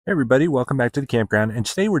Hey everybody, welcome back to the campground, and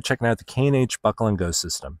today we're checking out the K&H Buckle and Go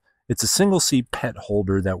system. It's a single-seat pet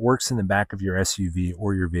holder that works in the back of your SUV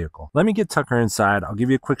or your vehicle. Let me get Tucker inside. I'll give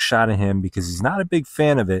you a quick shot of him because he's not a big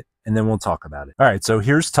fan of it, and then we'll talk about it. All right, so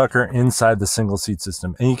here's Tucker inside the single-seat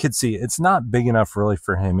system, and you can see it's not big enough really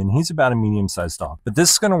for him, and he's about a medium-sized dog. But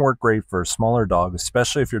this is going to work great for a smaller dog,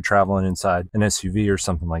 especially if you're traveling inside an SUV or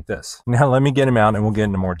something like this. Now let me get him out and we'll get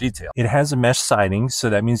into more detail. It has a mesh siding,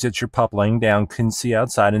 so that means that your pup laying down can see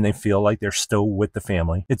outside and they feel like they're still with the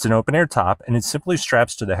family. It's an open-air top, and it simply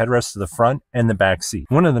straps to the headrest of the front and the back seat.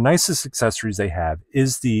 One of the nicest accessories they have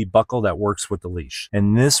is the buckle that works with the leash,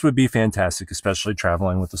 and this would be fantastic, especially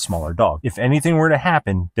traveling with a smaller dog. If anything were to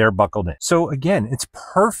happen, they're buckled in. So again, it's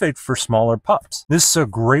perfect for smaller pups. This is a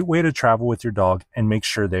great way to travel with your dog and make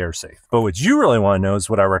sure they are safe. But what you really want to know is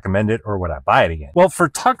would I recommend it or would I buy it again? Well, for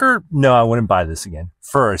Tucker, no, I wouldn't buy this again.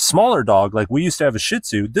 For a smaller dog, like we used to have a Shih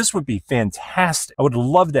Tzu, this would be fantastic. I would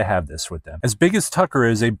love to have this with them. As big as Tucker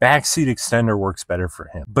is, a backseat extender works better for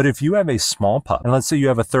him. But if you have a small pup, and let's say you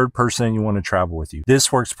have a third person and you want to travel with you,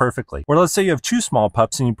 this works perfectly. Or let's say you have two small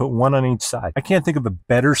pups and you put one on each side. I can't think of a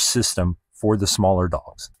better system for the smaller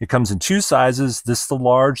dogs. It comes in two sizes. This is the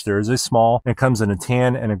large, there is a small, and it comes in a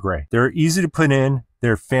tan and a gray. They're easy to put in.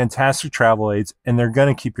 They're fantastic travel aids, and they're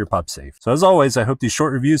going to keep your pup safe. So as always, I hope these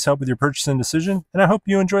short reviews help with your purchasing decision, and I hope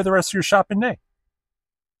you enjoy the rest of your shopping day.